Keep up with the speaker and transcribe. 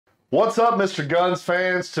What's up, Mr. Guns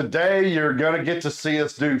fans? Today you're going to get to see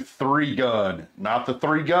us do 3-gun. Not the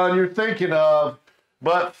 3-gun you're thinking of,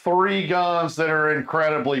 but 3 guns that are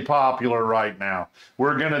incredibly popular right now.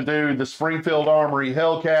 We're going to do the Springfield Armory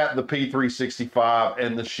Hellcat, the P365,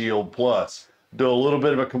 and the Shield Plus. Do a little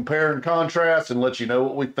bit of a compare and contrast and let you know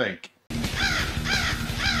what we think.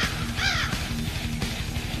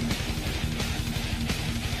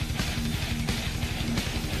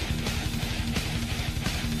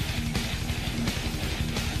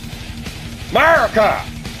 America!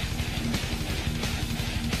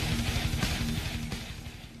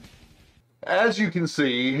 As you can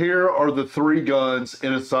see, here are the 3 guns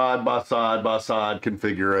in a side-by-side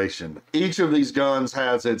configuration. Each of these guns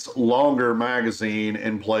has its longer magazine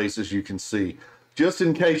in place, as you can see. Just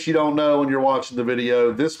in case you don't know when you're watching the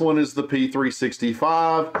video, this one is the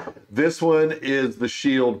P365, this one is the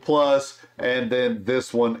Shield Plus, and then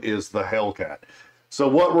this one is the Hellcat. So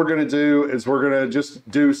what we're going to do is we're going to just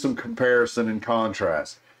do some comparison and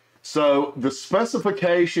contrast. So the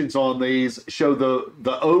specifications on these show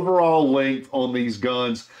the overall length on these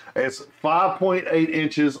guns. It's 5.8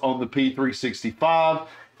 inches on the P365.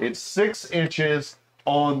 It's 6 inches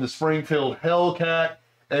on the Springfield Hellcat.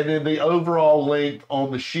 And then the overall length on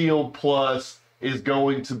the Shield Plus is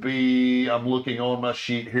going to be, I'm looking on my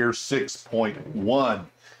sheet here, 6.1.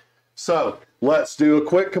 So let's do a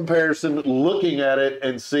quick comparison looking at it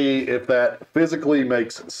and see if that physically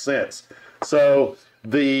makes sense. So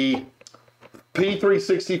the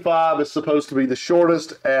P365 is supposed to be the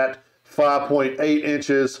shortest at 5.8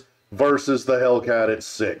 inches versus the Hellcat at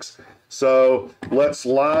 6. So let's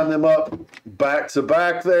line them up back to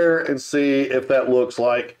back there and see if that looks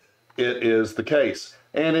like it is the case.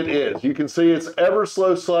 And it is. You can see it's ever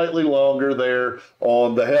so slightly longer there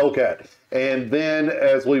on the Hellcat. And then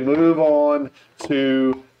as we move on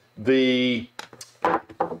to the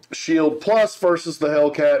Shield Plus versus the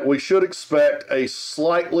Hellcat, we should expect a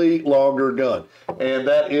slightly longer gun. And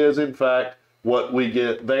that is, in fact, what we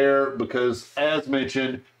get there because, as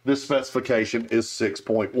mentioned, this specification is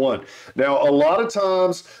 6.1. Now, a lot of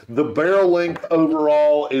times the barrel length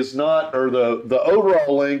overall is not, or the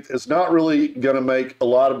overall length is not really going to make a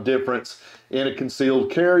lot of difference in a concealed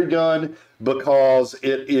carry gun because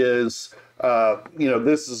it is,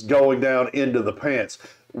 this is going down into the pants.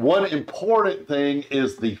 One important thing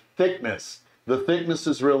is the thickness. The thickness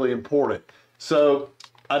is really important. So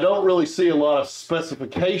I don't really see a lot of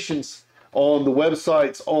specifications on the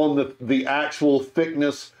websites on the actual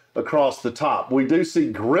thickness across the top. We do see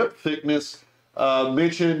grip thickness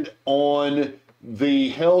mentioned on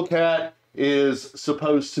the Hellcat is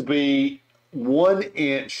supposed to be 1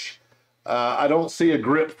 inch. I don't see a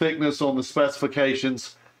grip thickness on the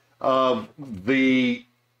specifications of the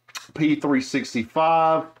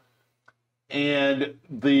P365, and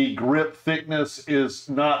the grip thickness is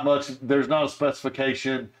not much. There's not a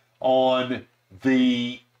specification on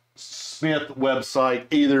the Smith website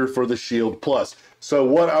either for the Shield Plus. So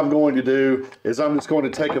what I'm going to do is I'm just going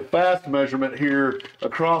to take a fast measurement here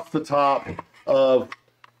across the top of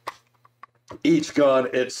each gun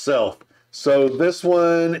itself. So this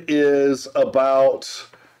one is about,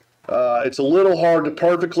 it's a little hard to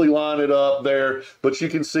perfectly line it up there, but you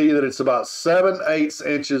can see that it's about 7/8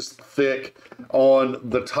 inches thick on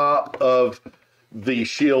the top of the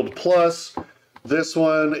Shield Plus. This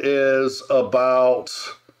one is about,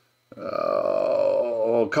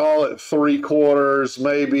 call it 3/4,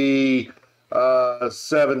 maybe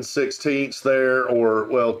 7/16 there, or,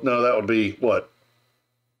 well, no, that would be what?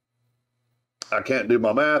 I can't do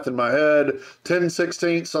my math in my head.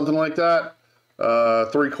 10/16, something like that.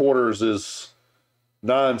 3/4 is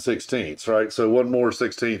 9/16, right? So one more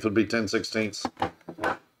 16th would be 10/16.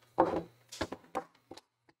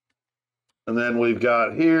 And then we've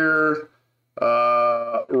got here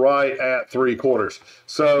right at 3/4.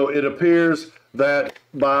 So it appears that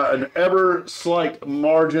by an ever slight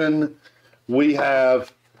margin, we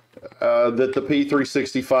have that the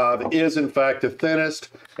P365 is in fact the thinnest,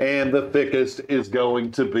 and the thickest is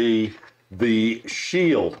going to be the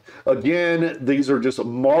Shield. Again, these are just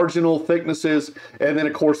marginal thicknesses, and then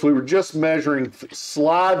of course we were just measuring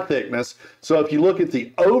slide thickness. So if you look at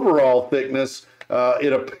the overall thickness,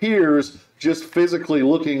 it appears, just physically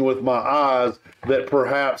looking with my eyes, that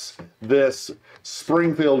perhaps this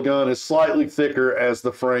Springfield gun is slightly thicker as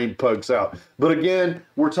the frame pokes out. But again,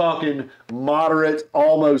 we're talking moderate,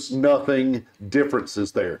 almost nothing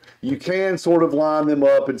differences there. You can sort of line them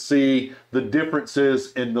up and see the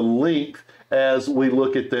differences in the length as we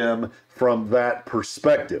look at them from that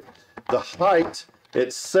perspective. The height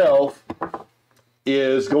itself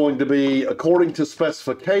is going to be, according to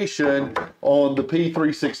specification on the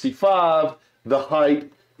P365, the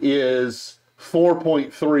height is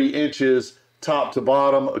 4.3 inches top to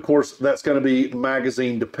bottom. Of course, that's going to be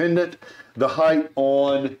magazine dependent. The height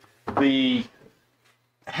on the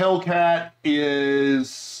Hellcat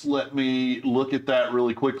is, let me look at that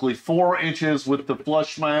really quickly, 4 inches with the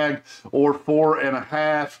flush mag, or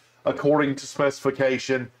 4.5 according to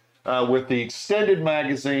specification with the extended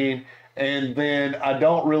magazine. And then I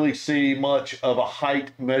don't really see much of a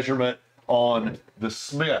height measurement on the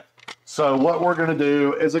Smith. So what we're going to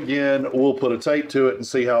do is, again, we'll put a tape to it and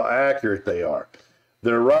see how accurate they are.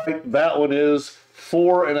 They're right. That one is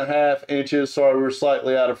 4.5 inches. Sorry, we're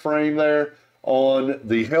slightly out of frame there. On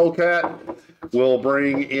the Hellcat, we'll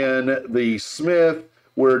bring in the Smith.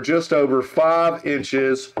 We're just over 5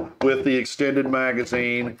 inches with the extended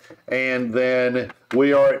magazine, and then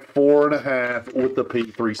we are at 4.5 with the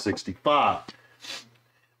P365.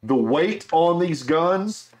 The weight on these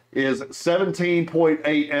guns is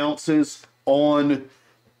 17.8 ounces on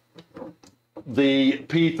the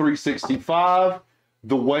P365.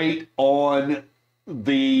 The weight on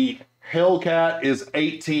the Hellcat is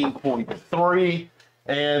 18.3,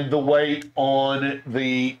 and the weight on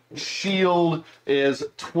the Shield is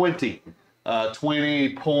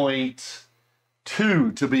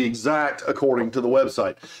 20.2 to be exact, according to the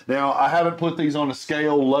website. Now, I haven't put these on a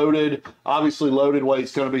scale loaded. Obviously, loaded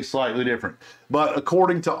weight's going to be slightly different. But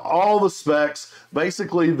according to all the specs,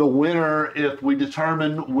 basically the winner, if we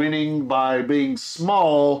determine winning by being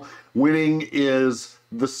small, winning is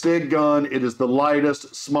the Sig gun. It is the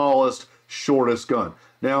lightest, smallest, shortest gun.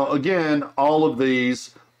 Now, again, all of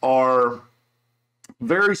these are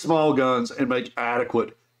very small guns and make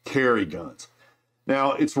adequate carry guns.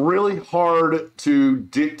 Now, it's really hard to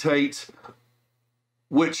dictate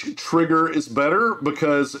which trigger is better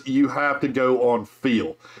because you have to go on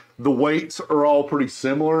feel. The weights are all pretty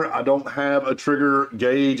similar. I don't have a trigger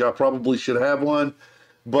gauge. I probably should have one.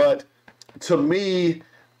 But to me,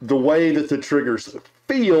 the way that the triggers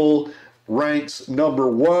feel ranks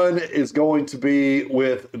number one is going to be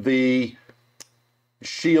with the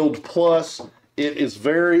Shield Plus. It is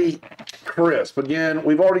very crisp. Again,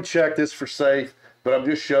 we've already checked this for safe, but I'm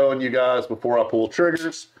just showing you guys before I pull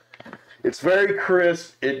triggers. It's very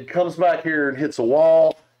crisp. It comes back here and hits a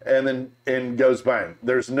wall and then goes bang.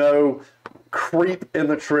 There's no creep in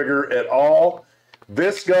the trigger at all.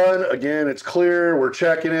 This gun, again, it's clear. We're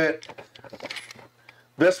checking it.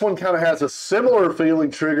 This one kind of has a similar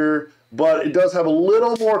feeling trigger, but it does have a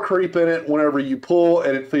little more creep in it whenever you pull,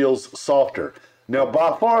 and it feels softer. Now,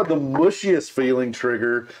 by far the mushiest feeling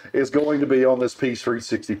trigger is going to be on this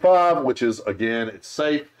P365, which is, again, it's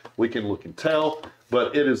safe. We can look and tell,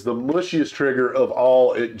 but it is the mushiest trigger of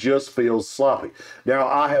all. It just feels sloppy. Now,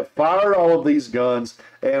 I have fired all of these guns,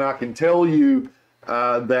 and I can tell you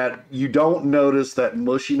that you don't notice that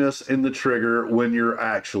mushiness in the trigger when you're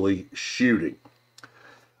actually shooting.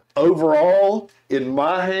 Overall, in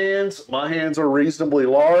my hands are reasonably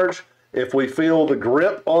large. If we feel the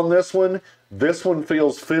grip on this one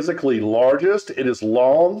feels physically largest. It is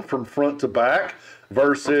long from front to back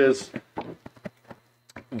versus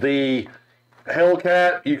the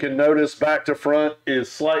Hellcat. You can notice back to front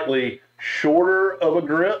is slightly shorter of a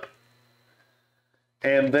grip.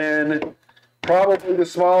 And then probably the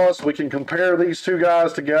smallest, we can compare these two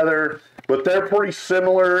guys together, but they're pretty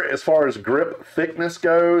similar as far as grip thickness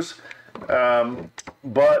goes.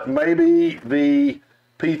 But maybe the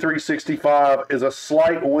P365 is a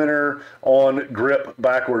slight winner on grip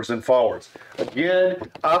backwards and forwards. Again,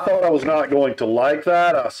 I thought I was not going to like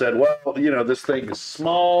that. I said, well, you know, this thing is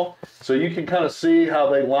small, so you can kind of see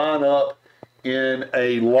how they line up in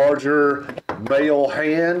a larger male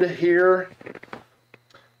hand here.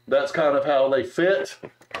 That's kind of how they fit.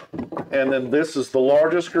 And then this is the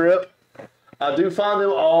largest grip. I do find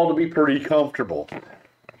them all to be pretty comfortable.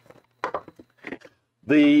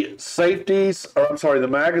 The safeties, or I'm sorry, the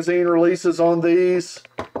magazine releases on these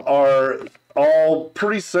are all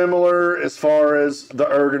pretty similar as far as the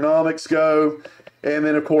ergonomics go. And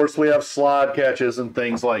then, of course, we have slide catches and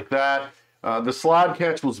things like that. The slide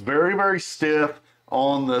catch was very, very stiff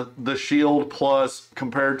on the Shield Plus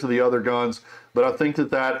compared to the other guns, but I think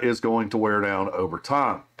that is going to wear down over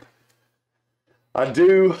time. I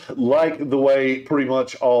do like the way pretty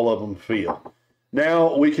much all of them feel.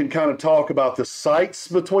 Now we can kind of talk about the sights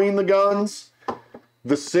between the guns.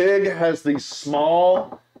 The Sig has these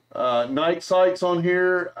small night sights on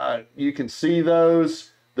here. You can see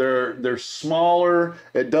those. They're smaller.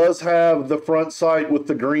 It does have the front sight with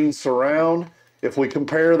the green surround. If we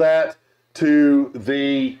compare that to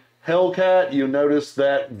the Hellcat, you notice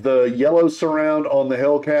that the yellow surround on the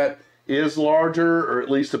Hellcat is larger, or at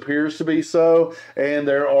least appears to be so, and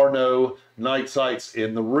there are no night sights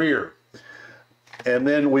in the rear. And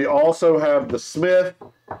then we also have the Smith,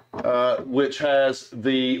 which has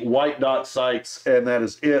the white dot sights, and that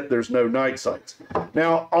is it. There's no night sights.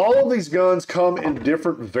 Now, all of these guns come in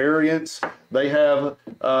different variants. They have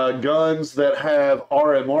guns that have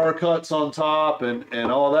RMR cuts on top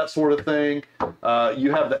and all that sort of thing.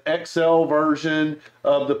 You have the XL version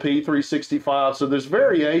of the P365. So there's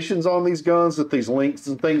variations on these guns that these lengths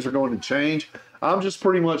and things are going to change. I'm just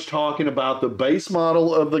pretty much talking about the base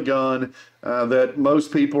model of the gun that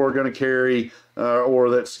most people are going to carry, or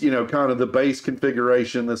that's, you know, kind of the base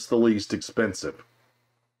configuration that's the least expensive.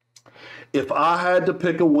 If I had to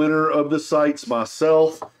pick a winner of the sights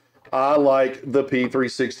myself, I like the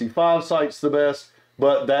P365 sights the best,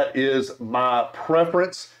 but that is my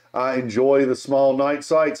preference. I enjoy the small night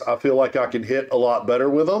sights. I feel like I can hit a lot better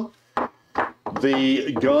with them.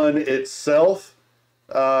 The gun itself,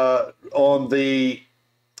 on the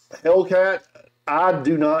Hellcat, I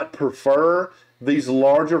do not prefer these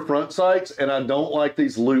larger front sights, and I don't like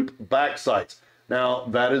these loop back sights. Now,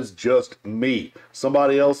 that is just me.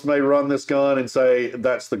 Somebody else may run this gun and say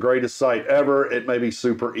that's the greatest sight ever. It may be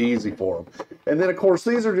super easy for them. And then, of course,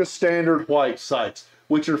 these are just standard white sights,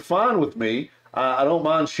 which are fine with me. I don't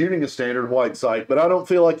mind shooting a standard white sight, but I don't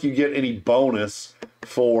feel like you get any bonus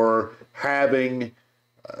for having,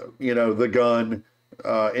 you know, the gun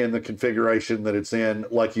in the configuration that it's in,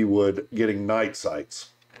 like you would getting night sights.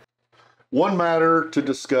 One matter to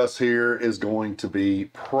discuss here is going to be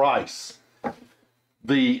price.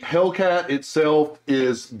 The Hellcat itself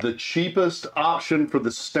is the cheapest option for the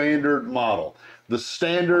standard model. The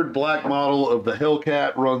standard black model of the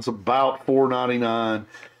Hellcat runs about $499.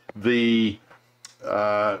 The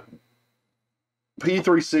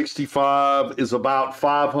P365 is about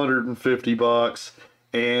 $550,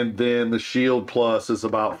 and then the Shield Plus is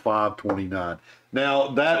about $529. Now,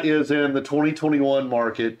 that is in the 2021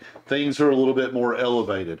 market. Things are a little bit more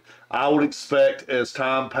elevated. I would expect as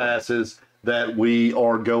time passes that we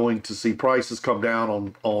are going to see prices come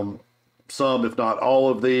down on some, if not all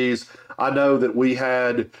of these. I know that we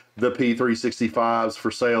had the P365s for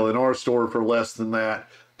sale in our store for less than that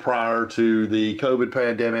prior to the COVID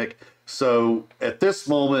pandemic. So at this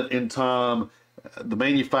moment in time, the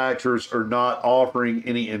manufacturers are not offering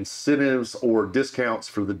any incentives or discounts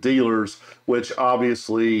for the dealers, which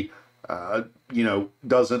obviously, you know,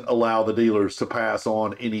 doesn't allow the dealers to pass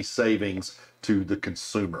on any savings to the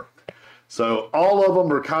consumer. So all of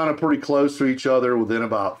them are kind of pretty close to each other, within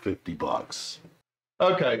about $50.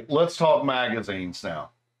 Okay, let's talk magazines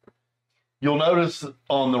now. You'll notice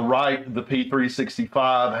on the right, the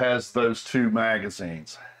P365 has those two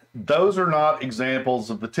magazines. Those are not examples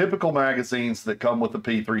of the typical magazines that come with the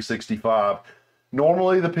P365.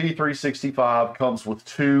 Normally, the P365 comes with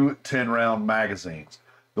two 10-round magazines.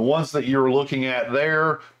 The ones that you're looking at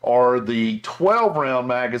there are the 12-round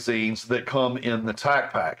magazines that come in the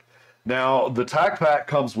TAC pack. Now, the TAC pack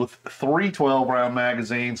comes with three 12-round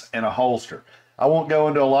magazines and a holster. I won't go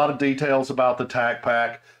into a lot of details about the TAC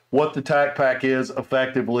pack. What the TAC pack is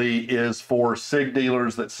effectively is for SIG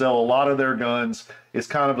dealers that sell a lot of their guns. It's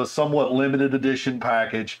kind of a somewhat limited edition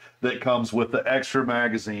package that comes with the extra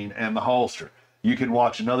magazine and the holster. You can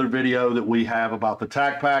watch another video that we have about the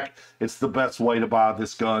TAC pack. It's the best way to buy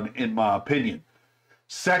this gun, in my opinion.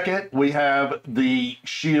 Second, we have the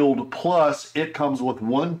Shield Plus. It comes with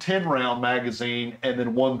one 10-round magazine and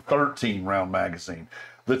then one 13-round magazine.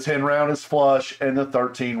 The 10-round is flush and the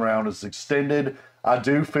 13-round is extended. I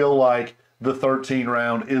do feel like the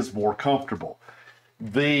 13-round is more comfortable.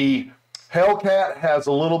 The Hellcat has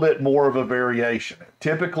a little bit more of a variation.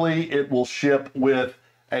 Typically, it will ship with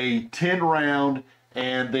a 10-round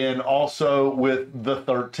and then also with the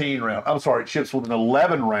 13-round. I'm sorry, it ships with an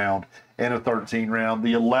 11-round and a 13-round.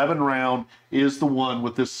 The 11-round is the one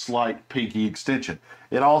with this slight pinky extension.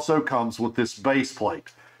 It also comes with this base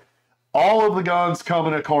plate. All of the guns come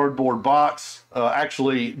in a cardboard box.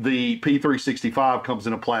 Actually, the P365 comes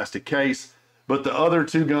in a plastic case, but the other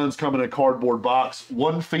two guns come in a cardboard box.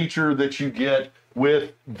 One feature that you get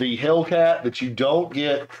with the Hellcat that you don't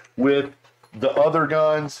get with the other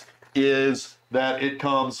guns is that it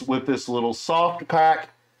comes with this little soft pack,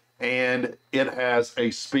 and it has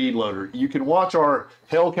a speed loader. You can watch our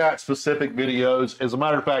Hellcat specific videos. As a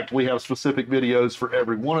matter of fact, we have specific videos for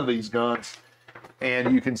every one of these guns,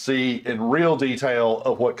 and you can see in real detail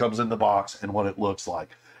of what comes in the box and what it looks like.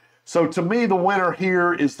 So to me, the winner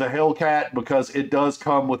here is the Hellcat because it does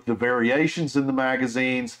come with the variations in the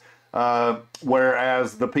magazines.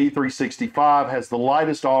 whereas the P365 has the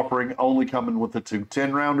lightest offering, only coming with the two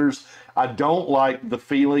 10-rounders. I don't like the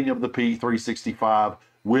feeling of the P365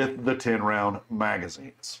 with the 10-round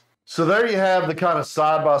magazines. So there you have the kind of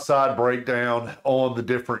side-by-side breakdown on the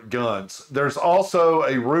different guns. There's also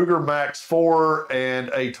a Ruger Max 4 and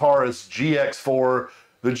a Taurus GX4.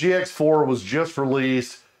 The GX4 was just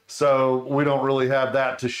released, so we don't really have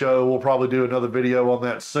that to show. We'll probably do another video on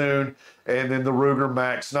that soon. And then the Ruger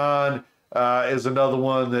Max 9 is another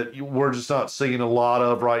one that we're just not seeing a lot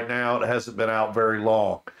of right now. It hasn't been out very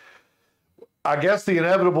long. I guess the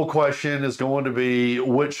inevitable question is going to be,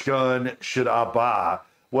 which gun should I buy?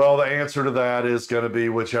 Well, the answer to that is going to be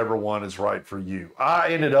whichever one is right for you. I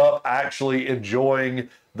ended up actually enjoying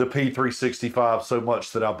the P365 so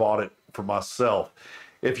much that I bought it for myself.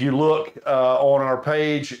 If you look on our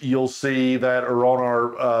page, you'll see that, or on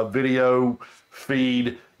our video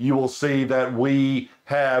feed, you will see that we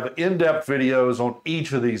have in-depth videos on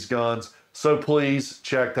each of these guns. So please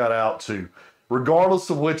check that out too. Regardless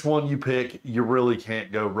of which one you pick, you really can't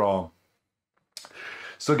go wrong.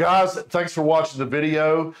 So guys, thanks for watching the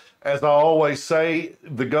video. As I always say,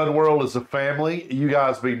 the gun world is a family. You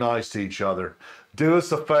guys be nice to each other. Do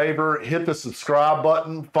us a favor, hit the subscribe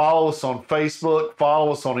button, follow us on Facebook,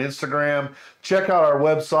 follow us on Instagram, check out our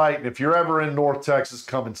website, and if you're ever in North Texas,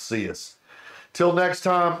 come and see us. Till next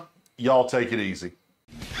time, y'all take it easy.